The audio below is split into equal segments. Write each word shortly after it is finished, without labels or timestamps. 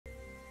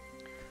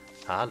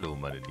Hallo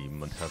meine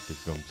Lieben und herzlich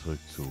willkommen zurück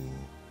zu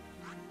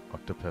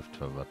OCTOPATH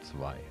TRAVLER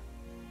 2.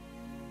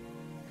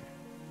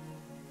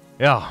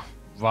 Ja,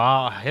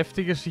 war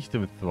heftige Geschichte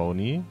mit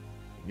Throny.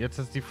 Jetzt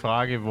ist die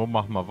Frage, wo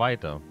machen wir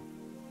weiter?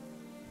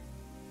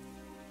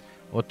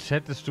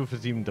 Chat ist Stufe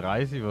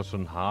 37, was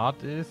schon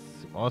hart ist.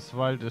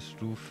 Oswald ist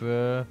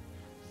Stufe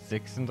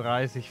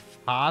 36,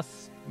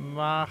 fast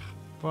machbar.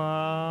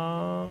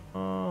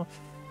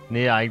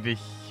 Nee, eigentlich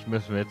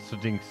müssen wir jetzt zu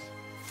Dings.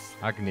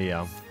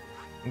 Agnea.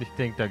 Und ich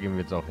denke, da gehen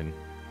wir jetzt auch hin.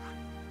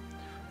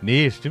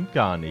 Nee, stimmt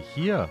gar nicht.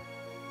 Hier.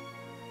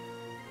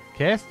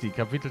 Casti,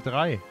 Kapitel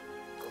 3.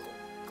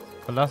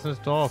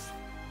 Verlassenes Dorf.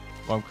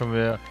 Warum können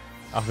wir...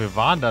 Ach, wir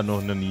waren da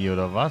noch nie,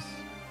 oder was?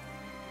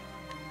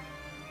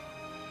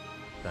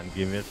 Dann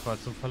gehen wir jetzt mal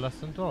zum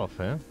verlassenen Dorf,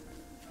 hä?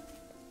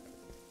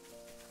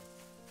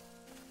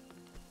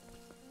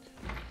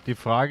 Die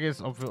Frage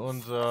ist, ob wir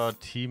unser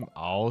Team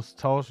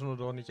austauschen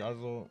oder nicht,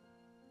 also...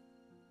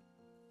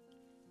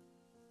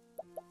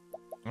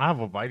 Ah,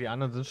 wobei die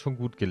anderen sind schon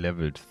gut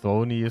gelevelt.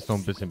 Throny ist noch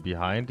ein bisschen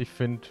behind. Ich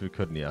finde, wir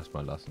könnten die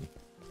erstmal lassen.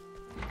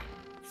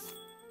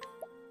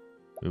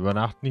 Wir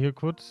übernachten hier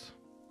kurz.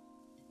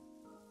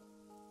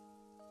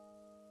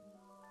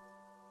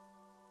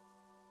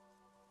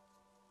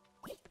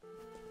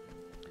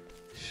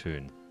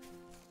 Schön.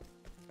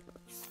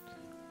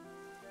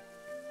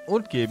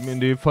 Und geben in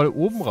dem Fall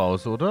oben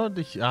raus, oder?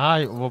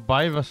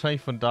 Wobei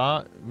wahrscheinlich von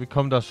da... Wir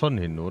kommen da schon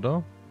hin,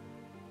 oder?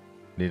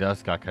 Ne, da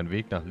ist gar kein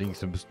Weg nach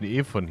links. Wir müssten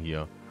eh von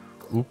hier.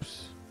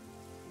 Ups.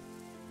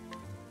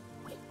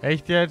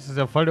 Echt jetzt? Das ist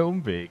ja voll der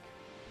Umweg.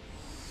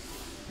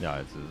 Ja,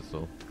 jetzt ist es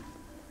so.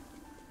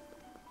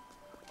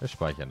 Wir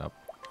speichern ab.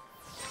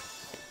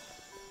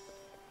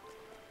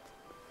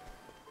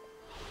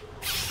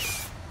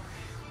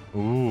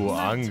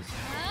 Angst.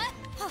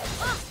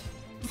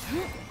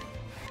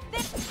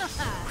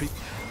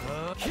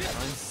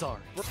 I'm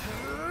sorry.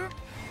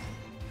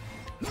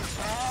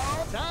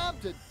 Time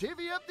to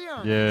divvy up the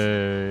earnings.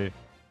 Yay.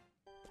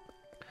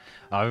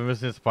 Aber wir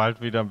müssen jetzt bald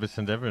wieder ein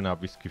bisschen leveln,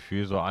 habe ich das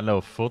Gefühl. So alle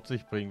auf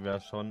 40 bringen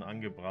wäre schon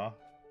angebracht.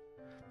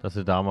 Dass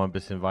wir da mal ein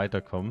bisschen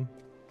weiterkommen.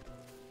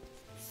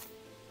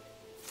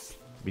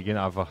 Wir gehen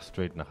einfach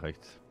straight nach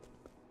rechts.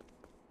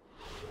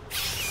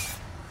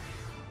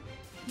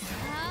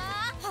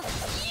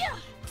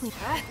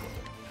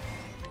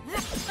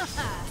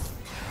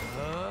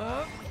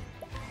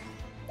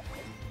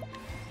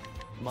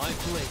 My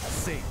blade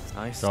saved.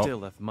 I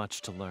still have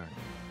much to learn.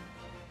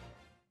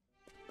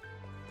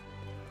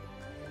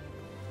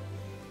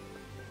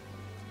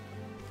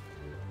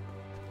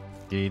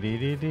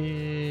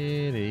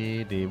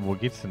 Wo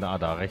geht's denn? Ah,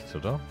 da rechts,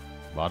 oder?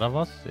 War da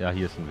was? Ja,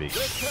 hier ist ein Weg.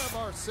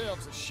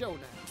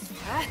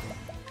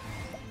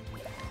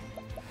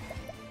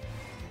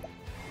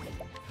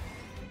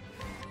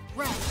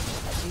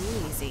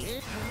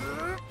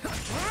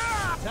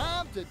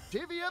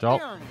 Ciao.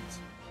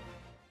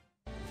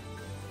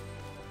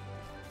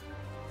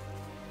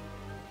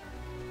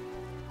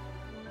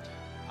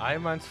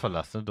 Einmal ins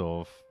verlassene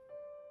Dorf.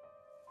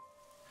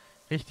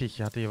 Richtig,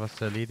 ich hatte hier was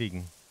zu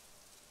erledigen.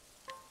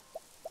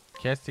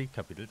 Casti,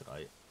 Kapitel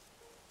 3.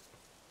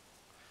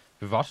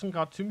 Wir waschen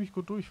gerade ziemlich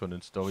gut durch von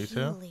den Storys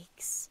her.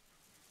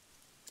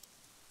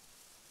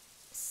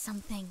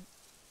 Something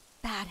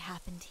bad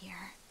happened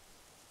here.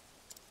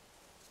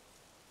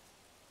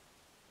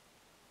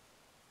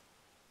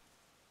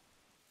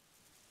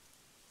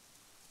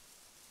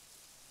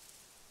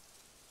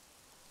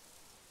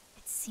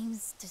 It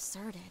seems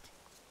deserted.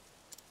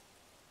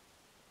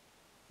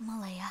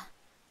 Malaya,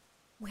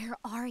 where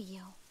are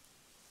you?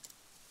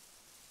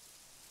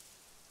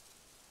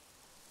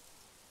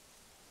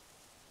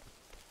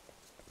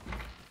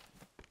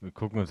 Wir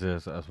gucken uns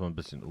jetzt erstmal ein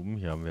bisschen um.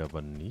 Hier haben wir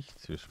aber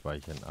nichts. Wir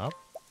speichern ab.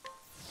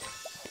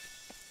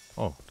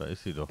 Oh, da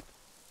ist sie doch.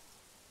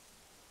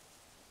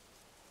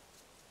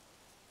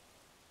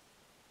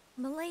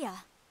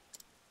 Malaya.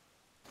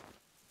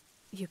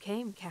 You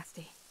came,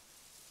 Casti.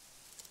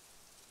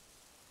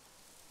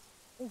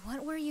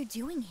 What were you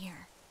doing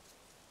here?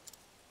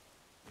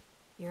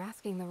 You're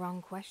asking the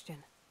wrong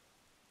question.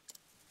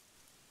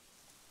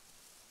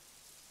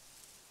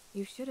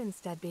 You should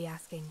instead be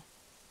asking,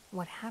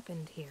 what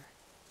happened here?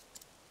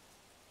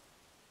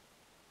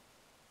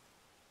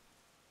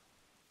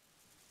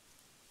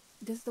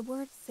 Does the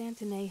word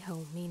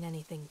Santanejo mean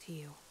anything to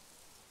you?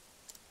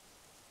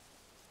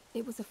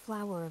 It was a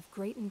flower of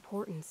great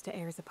importance to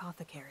Ayer's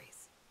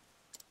apothecaries.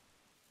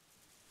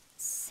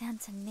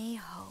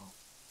 Santanejo.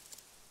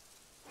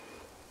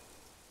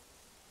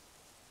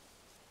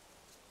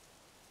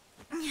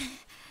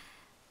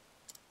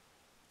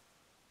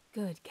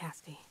 Good,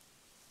 Casti.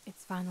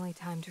 It's finally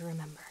time to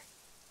remember.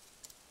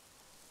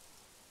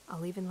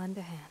 I'll even lend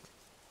a hand.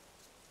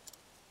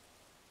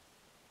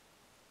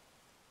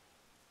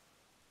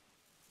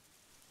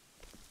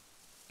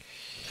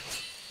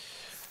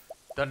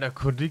 Dann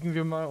erkundigen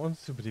wir mal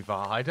uns über die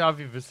Wahrheit. Ja,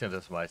 wir wissen ja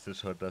das meiste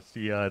schon, dass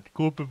die halt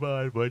Gruppe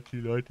waren, manche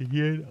Leute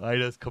hier.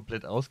 Einer ist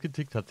komplett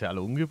ausgetickt, hat sie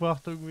alle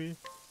umgebracht irgendwie.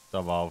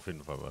 Da war auf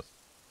jeden Fall was.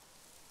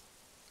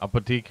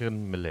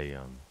 Apothekerin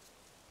Malayan.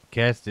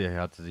 Kerstin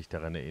hatte sich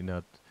daran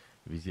erinnert,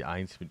 wie sie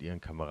einst mit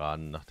ihren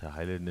Kameraden nach der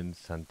heilenden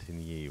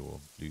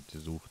Centennial-Blüte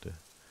suchte.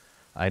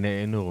 Eine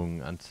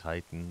Erinnerung an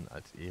Zeiten,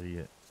 als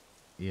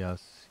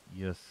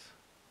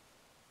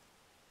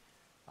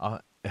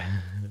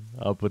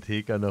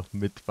Apotheker noch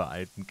mit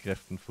vereinten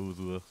Kräften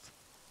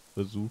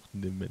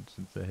versuchten, den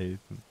Menschen zu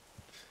helfen.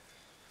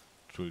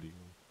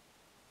 Entschuldigung.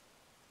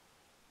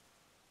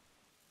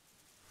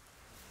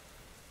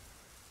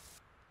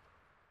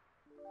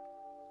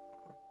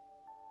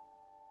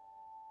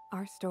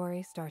 Our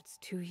story starts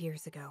 2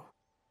 years ago.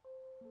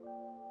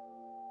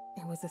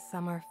 It was a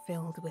summer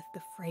filled with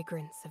the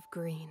fragrance of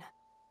green.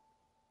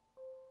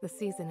 The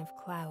season of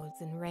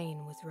clouds and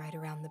rain was right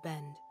around the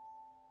bend.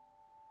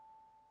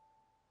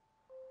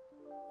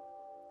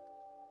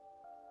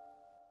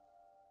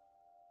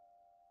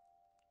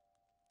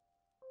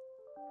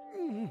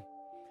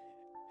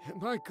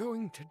 Am I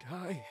going to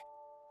die?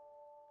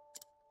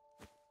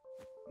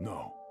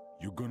 No,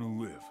 you're gonna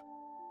live.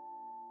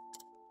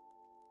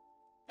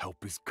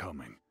 Help is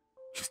coming.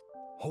 Just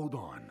hold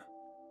on.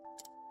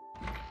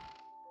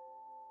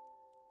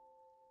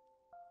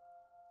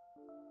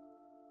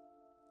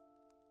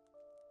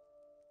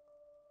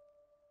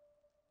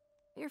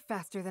 You're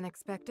faster than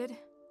expected.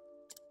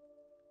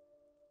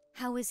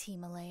 How is he,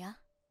 Malaya?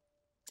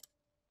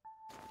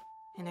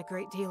 In a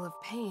great deal of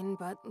pain,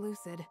 but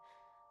lucid.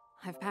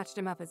 I've patched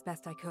him up as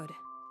best I could.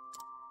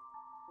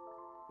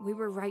 We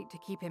were right to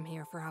keep him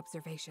here for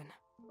observation.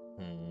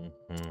 Mhm.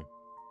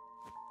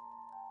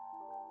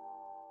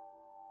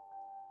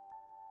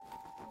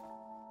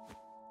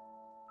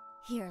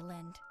 Here,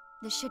 Lind.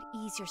 This should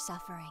ease your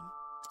suffering.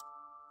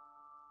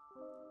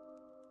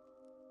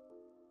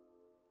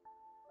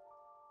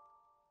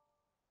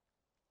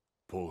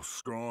 Pulse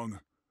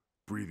strong,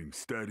 breathing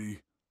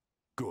steady.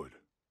 Good.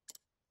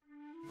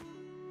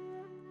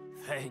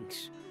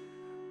 Thanks.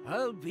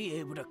 I'll be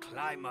able to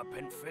climb up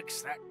and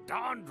fix that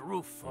darned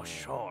roof for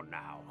sure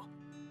now.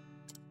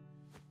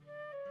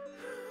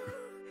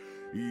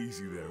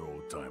 Easy there,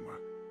 old-timer.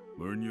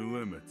 Learn your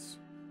limits.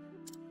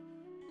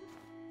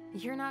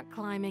 You're not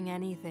climbing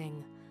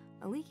anything.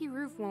 A leaky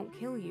roof won't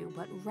kill you,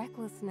 but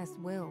recklessness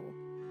will.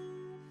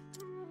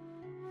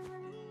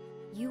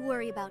 You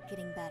worry about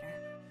getting better.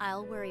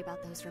 I'll worry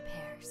about those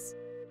repairs.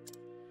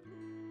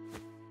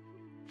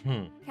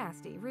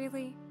 Casti,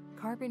 really?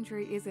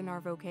 Carpentry isn't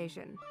our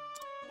vocation.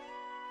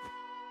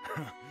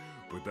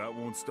 But that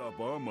won't stop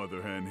our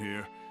mother hen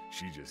here.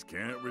 She just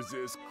can't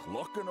resist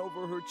clucking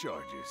over her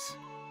charges.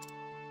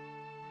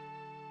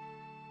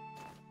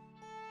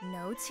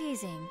 No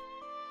teasing.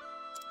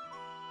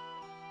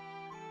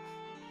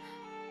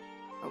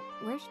 Oh,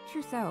 where's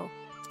Trousseau?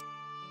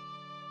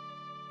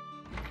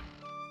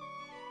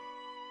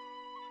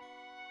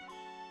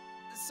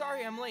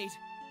 Sorry I'm late.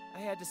 I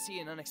had to see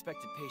an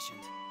unexpected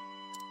patient.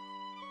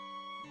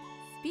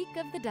 Speak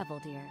of the devil,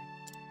 dear.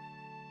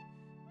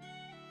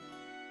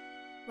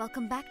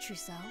 Welcome back,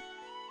 Trousseau.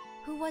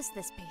 Who was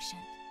this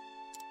patient?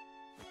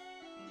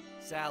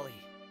 Sally.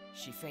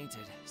 She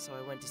fainted, so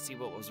I went to see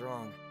what was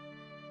wrong.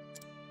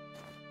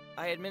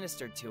 I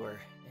administered to her,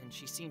 and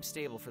she seemed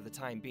stable for the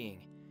time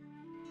being.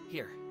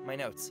 Here, my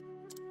notes.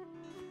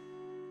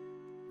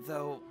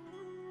 Though,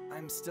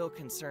 I'm still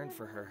concerned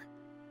for her.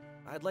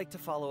 I'd like to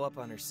follow up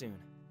on her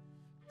soon.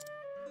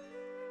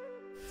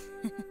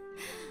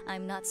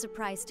 I'm not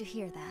surprised to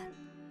hear that.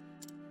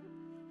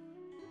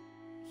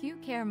 You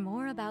care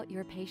more about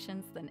your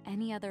patients than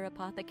any other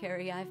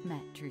apothecary I've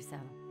met, Trousseau.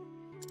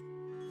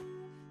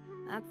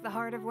 That's the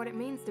heart of what it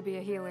means to be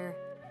a healer.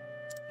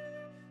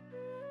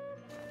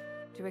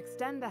 To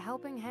extend a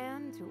helping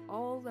hand to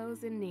all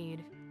those in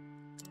need.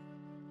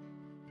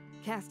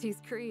 Casti's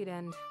creed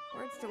and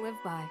words to live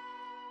by.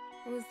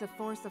 It was the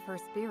force of her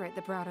spirit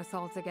that brought us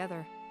all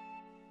together.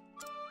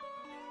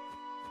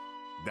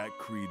 That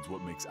creed's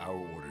what makes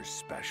our orders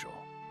special.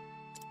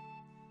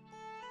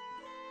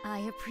 I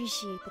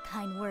appreciate the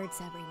kind words,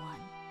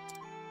 everyone.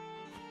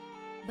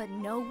 But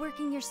no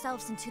working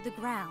yourselves into the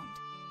ground.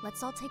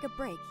 Let's all take a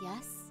break,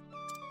 yes?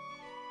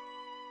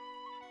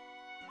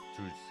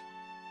 Süß.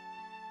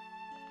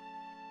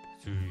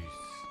 Süß.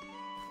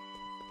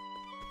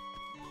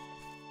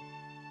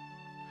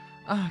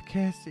 Ah,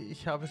 Cassie,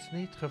 ich habe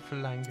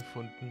Schneetrüffelein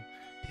gefunden.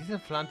 Diese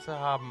Pflanzen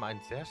haben eine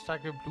sehr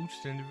starke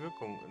blutstillende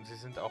Wirkung und sie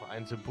sind auch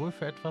ein Symbol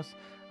für etwas,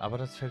 aber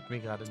das fällt mir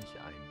gerade nicht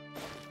ein.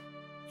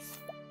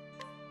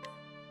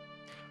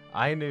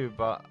 Eine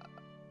über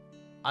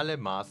alle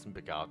Maßen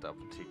begabte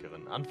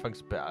Apothekerin.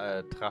 Anfangs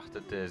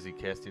betrachtete sie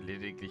Kerstin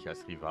lediglich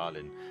als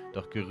Rivalin,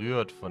 doch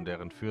gerührt von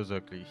deren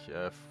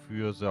fürsorglicher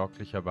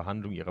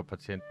Behandlung ihrer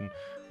Patienten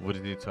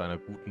wurde sie zu einer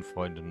guten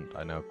Freundin und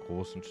einer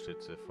großen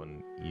Stütze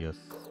von ihrs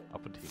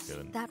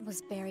Apothekerin. That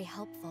was very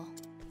helpful.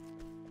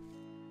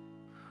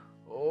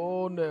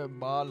 Ohne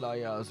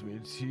Malayas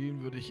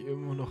Medizin würde ich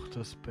immer noch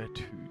das Bett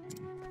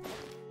hüten.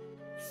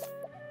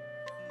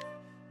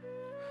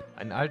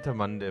 Ein alter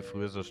Mann, der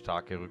früher so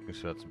starke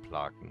Rückenschmerzen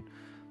plagten,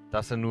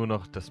 dass er nur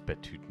noch das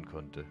Bett hüten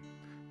konnte.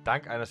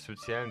 Dank einer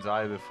speziellen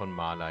Salbe von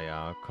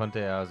Malaya konnte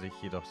er sich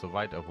jedoch so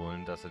weit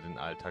erholen, dass er den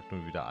Alltag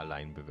nun wieder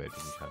allein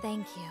bewältigen kann.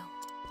 Thank you.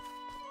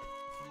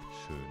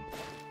 Schön.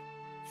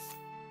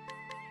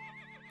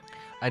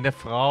 Eine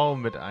Frau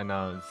mit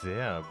einer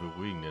sehr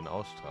beruhigenden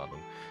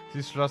Ausstrahlung.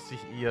 Sie schloss sich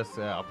ihrs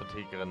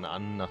Apothekerin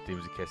an,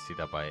 nachdem sie Cassie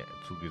dabei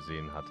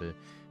zugesehen hatte,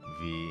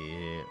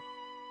 wie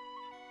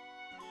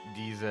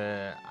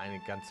diese eine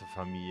ganze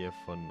Familie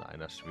von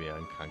einer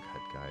schweren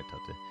Krankheit geheilt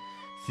hatte.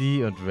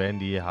 Sie und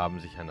Randy haben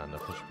sich einander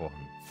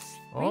versprochen.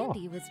 Oh.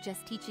 Randy was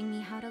just teaching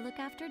me how to look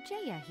after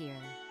Jaya here.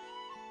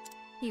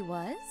 He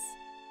was?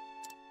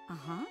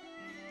 Uh-huh.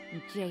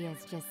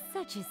 Jaya's just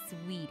such a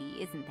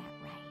sweetie, isn't that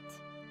right?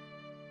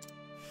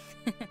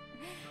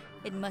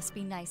 It must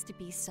be nice to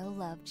be so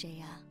loved,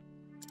 Jaya.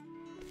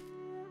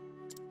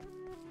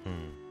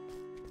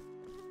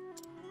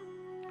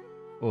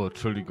 Oh,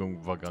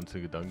 Entschuldigung, war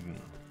ganze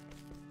Gedanken.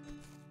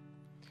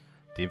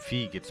 Dem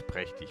Vieh geht's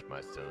prächtig,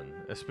 Meisterin.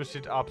 Es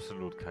besteht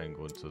absolut kein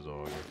Grund zur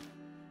Sorge.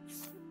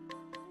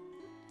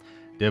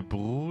 Der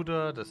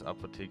Bruder des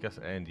Apothekers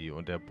Andy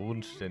und der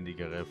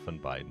bodenständigere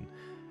von beiden.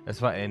 Es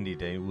war Andy,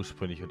 der ihn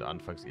ursprünglich und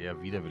anfangs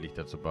eher widerwillig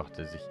dazu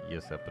brachte, sich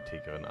ihrs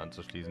Apothekerin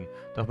anzuschließen.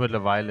 Doch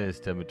mittlerweile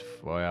ist er mit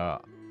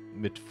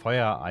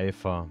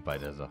Feuereifer bei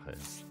der Sache.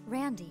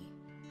 Randy,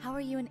 how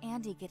are you and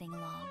Andy getting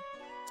along?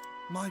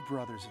 My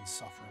brother's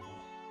insufferable.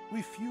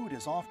 We feud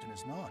as often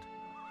as not.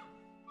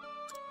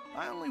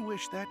 I only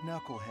wish that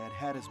knucklehead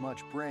had as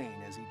much brain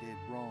as he did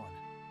brawn.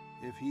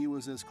 If he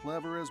was as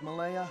clever as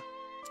Malaya...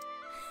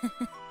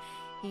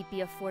 He'd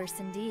be a force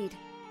indeed.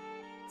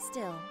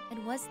 Still,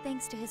 it was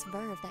thanks to his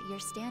verve that you're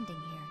standing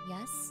here,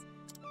 yes?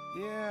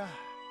 Yeah,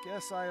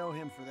 guess I owe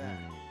him for that.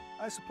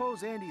 I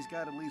suppose Andy's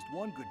got at least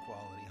one good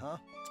quality, huh?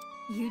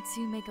 You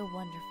two make a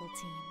wonderful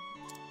team.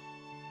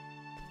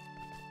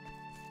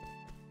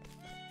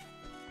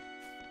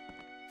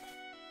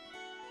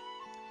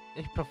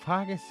 Ich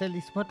befrage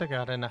Sallys Mutter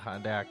gerade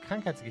nach der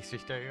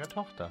Krankheitsgeschichte ihrer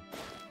Tochter.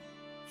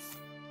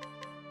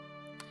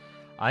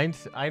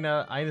 Eines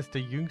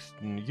der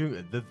jüngeren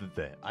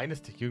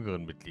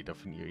Mitglieder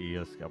von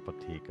ihres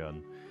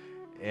Apothekern.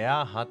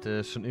 Er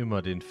hatte schon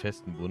immer den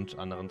festen Wunsch,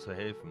 anderen zu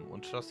helfen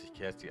und schloss sich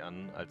Cassie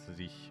an, als er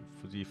sich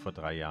für sie vor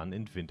 3 Jahren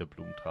in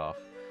Winterblum traf.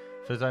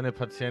 Für seine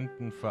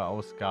Patienten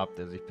verausgabt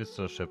er sich bis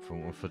zur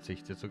Erschöpfung und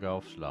verzichtet sogar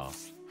auf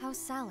Schlaf.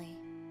 How's Sally?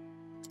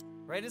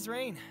 Right as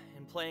rain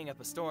and playing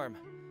up a storm.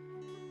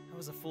 I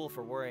was a fool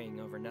for worrying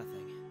over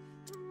nothing.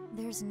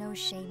 There's no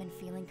shame in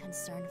feeling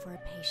concern for a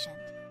patient.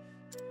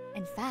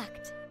 In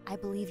fact, I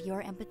believe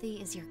your empathy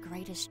is your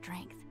greatest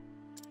strength.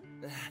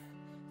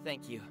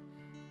 Thank you.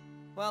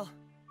 Well,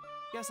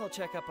 guess I'll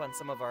check up on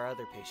some of our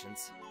other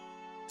patients.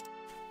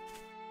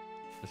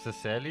 Ist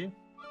das Sally?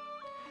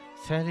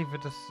 Sally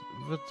wird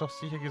doch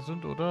sicher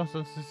gesund, oder?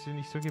 Sonst ist sie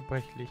nicht so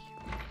gebrechlich.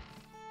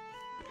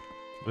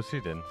 Wo ist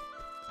sie denn?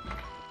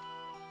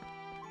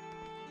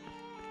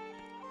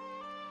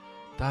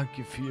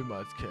 Danke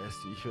vielmals,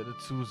 Cassie. Ich werde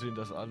zusehen,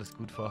 dass alles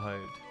gut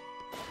verheilt.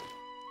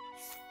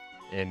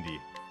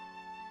 Andy.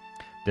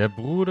 Der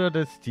Bruder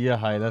des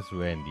Tierheilers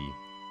Randy.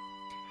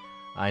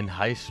 Ein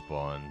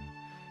Heißsporn,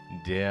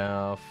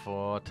 der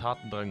vor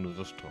Tatendrang nur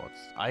so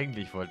strotzt.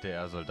 Eigentlich wollte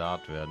er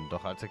Soldat werden,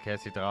 doch als er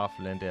Cassie traf,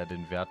 lernte er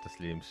den Wert des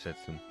Lebens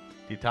schätzen.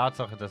 Die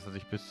Tatsache, dass er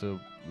sich bis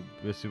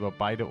über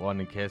beide Ohren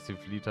in Cassie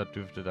verliebt hat,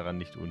 dürfte daran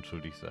nicht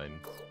unschuldig sein.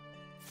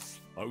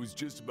 I was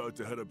just about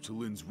to head up to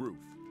Lynn's roof,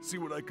 see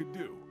what I could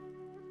do.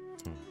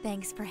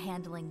 Thanks for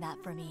handling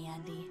that for me,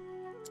 Andy.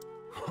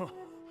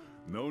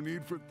 No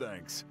need for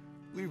thanks.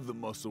 Leave the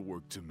muscle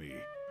work to me.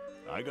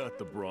 I got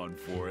the brawn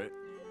for it.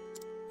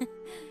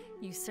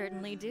 You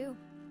certainly do.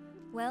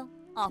 Well,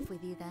 off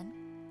with you then.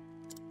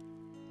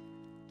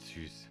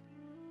 Tschüss.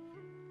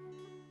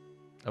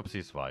 Ob sie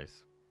es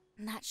weiß.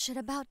 That should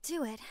about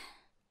do it.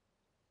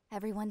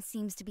 Everyone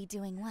seems to be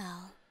doing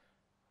well.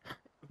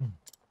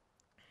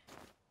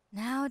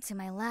 Now to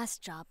my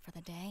last job for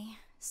the day,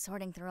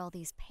 sorting through all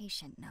these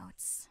patient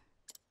notes.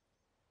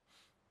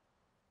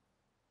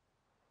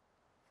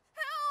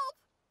 Help!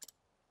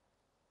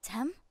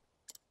 Tem?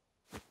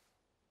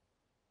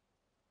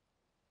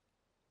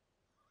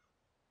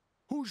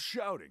 Who's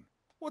shouting?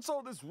 What's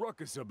all this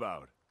ruckus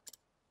about?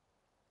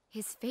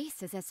 His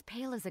face is as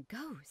pale as a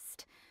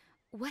ghost.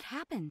 What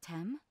happened,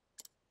 Tem?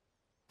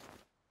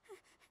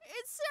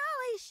 It's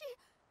Sally.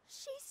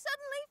 She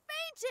suddenly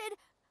fainted.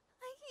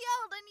 I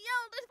yelled and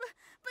yelled,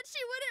 but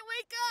she wouldn't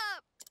wake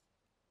up.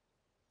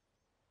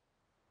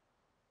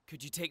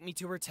 Could you take me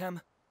to her,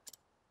 Tem?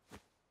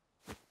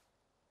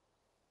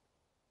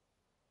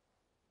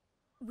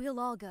 We'll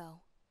all go.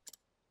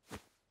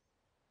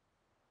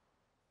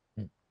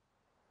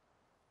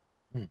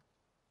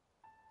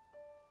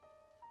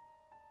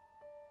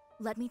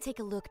 Let me take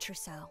a look,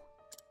 Trousseau.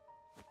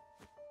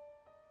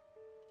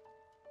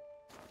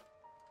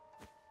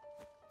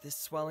 This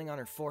swelling on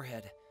her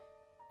forehead,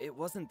 it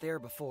wasn't there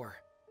before.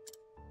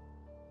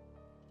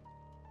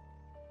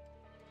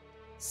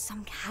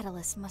 Some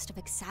catalyst must have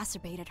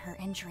exacerbated her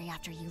injury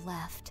after you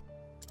left.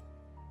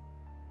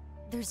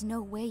 There's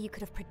no way you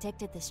could have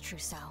predicted this,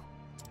 Trousseau.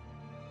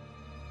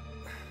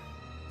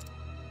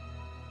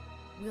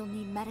 We'll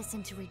need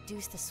medicine to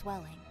reduce the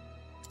swelling.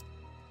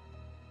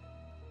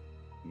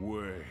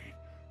 Wait,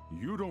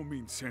 you don't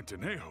mean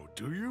Santanejo,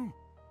 do you?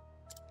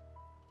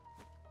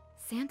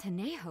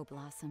 Santanejo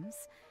blossoms?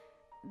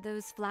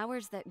 Those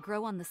flowers that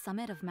grow on the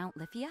summit of Mount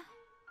Lithia?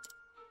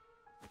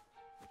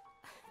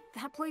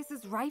 That place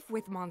is rife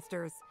with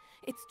monsters.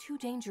 It's too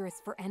dangerous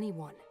for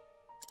anyone.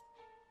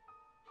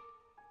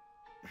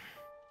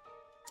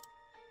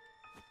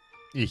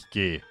 Ich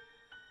gehe.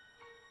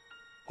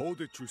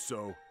 Hold it,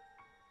 Trousseau.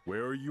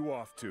 Where are you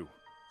off to?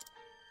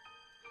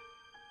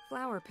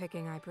 Flower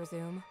picking, I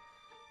presume.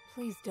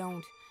 Please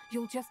don't.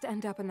 You'll just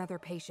end up another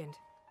patient.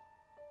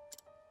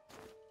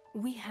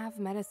 We have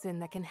medicine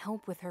that can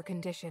help with her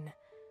condition.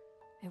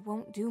 It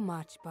won't do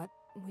much, but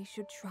we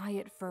should try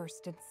it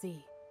first and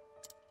see.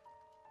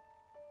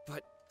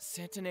 But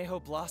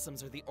Santanejo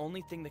blossoms are the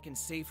only thing that can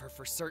save her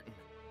for certain.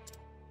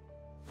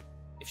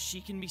 If she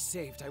can be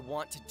saved, I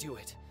want to do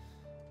it.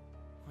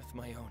 With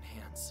my own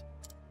hands.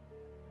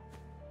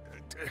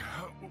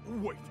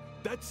 Wait,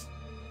 that's...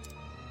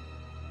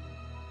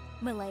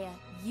 Malaya,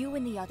 you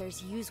and the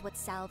others use what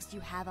salves you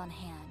have on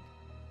hand.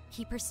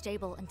 Keep her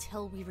stable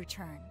until we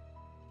return.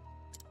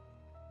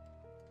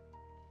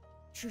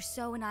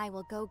 Trousseau and I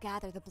will go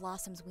gather the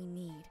blossoms we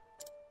need.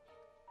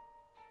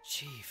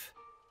 Chief.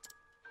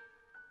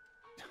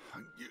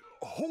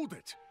 Hold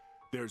it!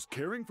 There's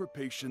caring for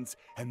patients,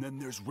 and then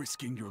there's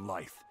risking your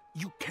life.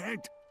 You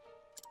can't...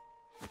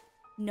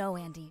 No,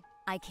 Andy.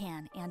 I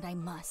can, and I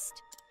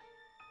must.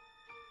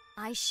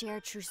 I share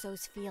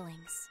Trousseau's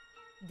feelings.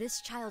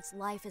 This child's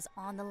life is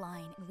on the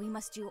line, and we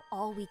must do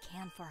all we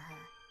can for her.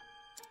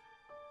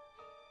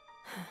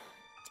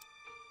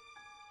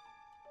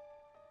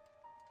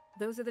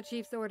 Those are the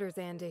Chief's orders,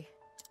 Andy.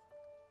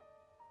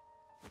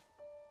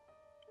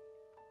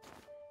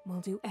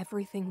 We'll do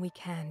everything we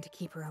can to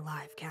keep her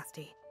alive,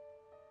 Casti.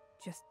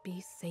 Just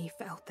be safe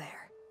out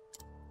there.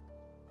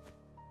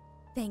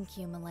 Thank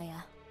you,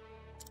 Malaya.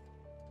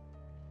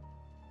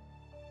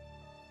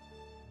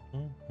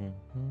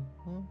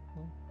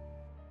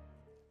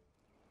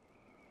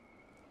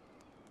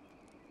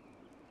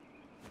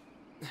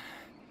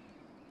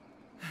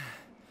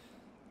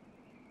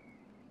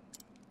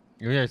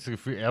 Ja, ich habe das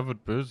Gefühl, er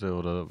wird böse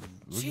oder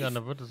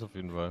irgendeiner wird es auf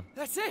jeden Fall.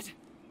 That's it.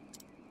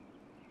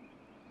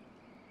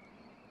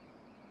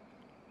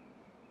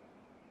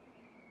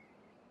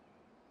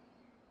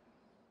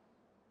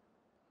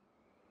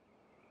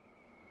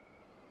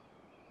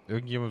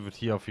 Irgendjemand wird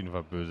hier auf jeden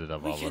Fall böse,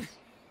 da war was.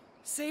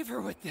 Save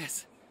her with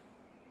this.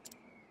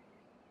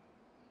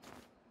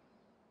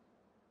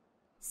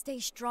 Stay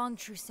strong,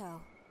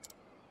 Trousseau.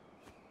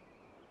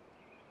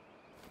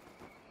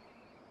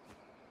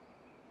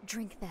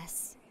 Drink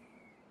this.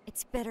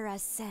 It's bitter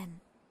as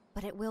sin,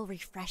 but it will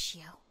refresh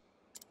you.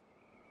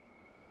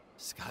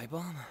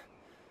 Skybomb?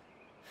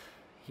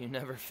 You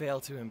never fail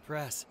to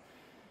impress.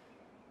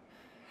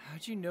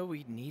 How'd you know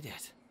we'd need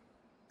it?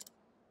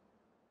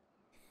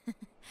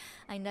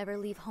 I never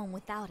leave home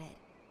without it.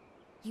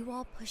 You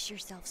all push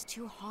yourselves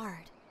too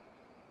hard.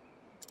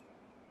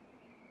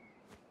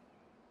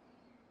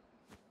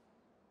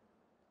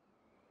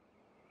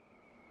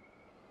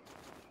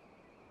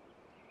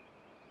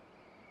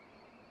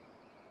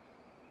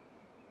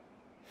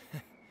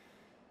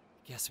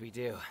 Guess we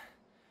do.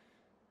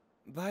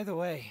 By the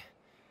way,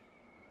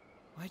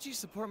 why'd you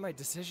support my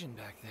decision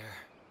back there?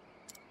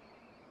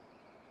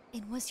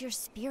 It was your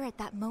spirit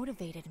that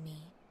motivated me.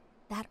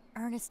 That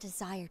earnest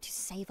desire to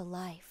save a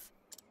life.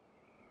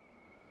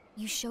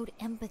 You showed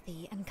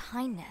empathy and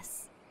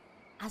kindness.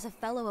 As a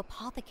fellow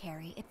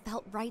apothecary, it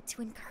felt right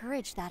to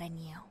encourage that in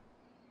you.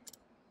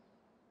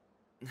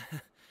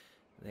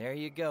 There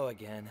you go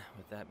again,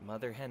 with that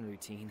mother hen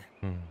routine.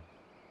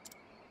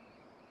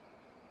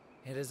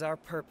 It is our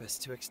purpose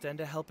to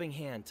extend a helping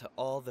hand to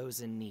all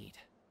those in need.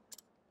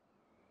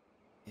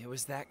 It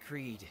was that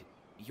creed,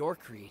 your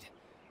creed,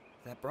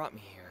 that brought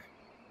me here.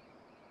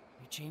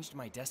 You changed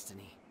my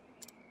destiny.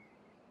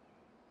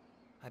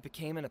 I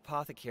became an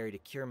apothecary to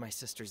cure my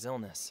sister's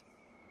illness.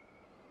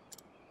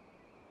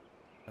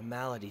 A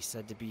malady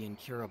said to be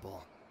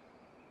incurable.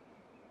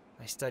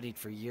 I studied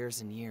for years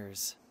and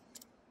years.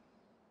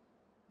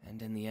 And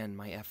in the end,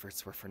 my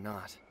efforts were for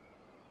naught.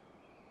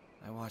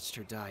 I watched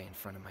her die in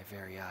front of my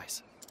very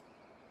eyes.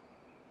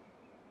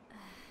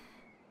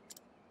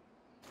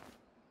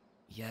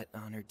 Yet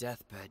on her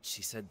deathbed,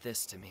 she said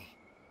this to me.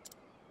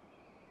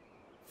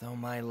 Though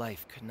my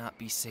life could not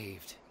be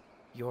saved,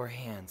 your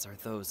hands are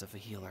those of a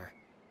healer.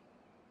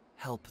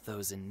 Help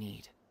those in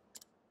need.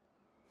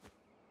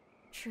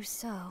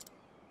 Trousseau.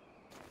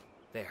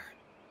 There.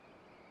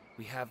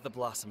 We have the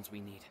blossoms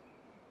we need.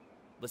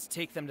 Let's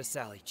take them to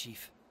Sally,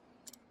 Chief.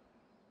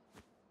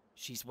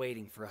 She's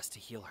waiting for us to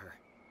heal her.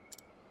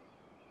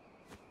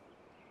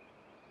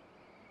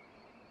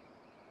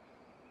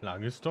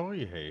 Lange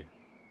Story, hey.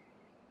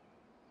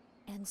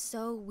 And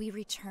so we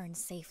return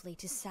safely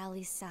to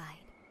Sally's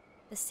side.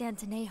 The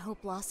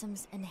Santanejo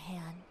blossoms in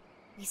hand.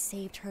 We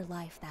saved her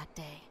life that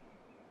day.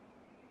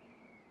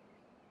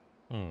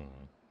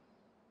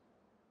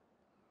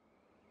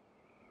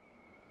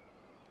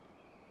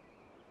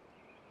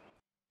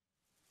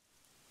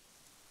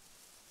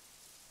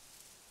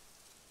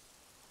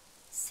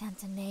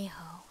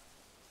 Santanejo.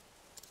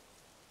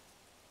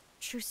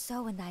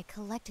 Trousseau and I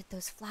collected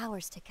those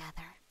flowers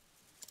together.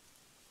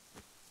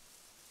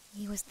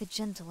 He was the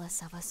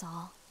gentlest of us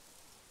all,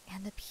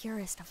 and the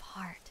purest of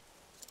heart.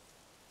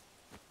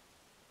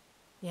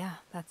 Yeah,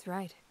 that's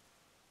right.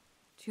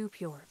 Too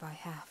pure by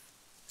half.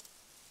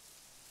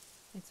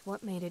 It's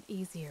what made it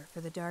easier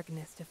for the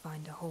darkness to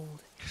find a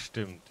hold.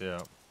 Stimmt, ja.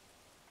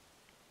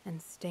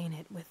 And stain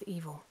it with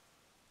evil.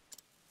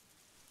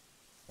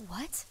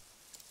 What?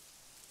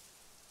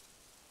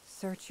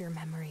 Search your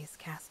memories,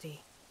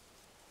 Casti.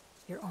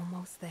 You're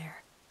almost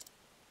there.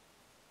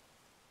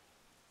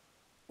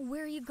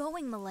 Where are you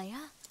going,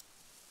 Malaya?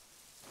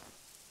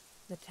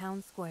 The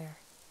town square.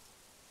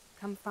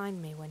 Come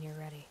find me when you're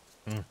ready.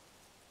 Hm.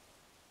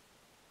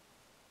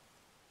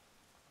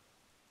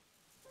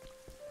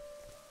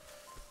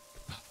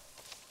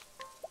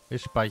 Wir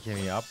speichern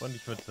hier ab und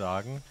ich würde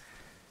sagen,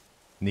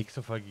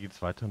 nächste Folge geht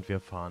es weiter und wir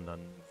erfahren dann,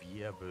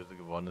 wie er böse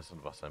geworden ist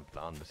und was sein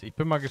Plan ist. Ich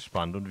bin mal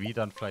gespannt und wie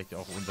dann vielleicht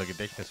auch unser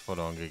Gedächtnis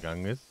verloren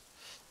gegangen ist.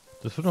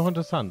 Das wird noch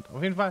interessant.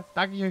 Auf jeden Fall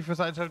danke ich euch fürs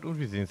Einschalten und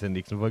wir sehen uns in der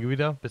nächsten Folge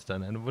wieder. Bis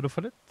dann, eine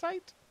wundervolle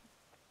Zeit.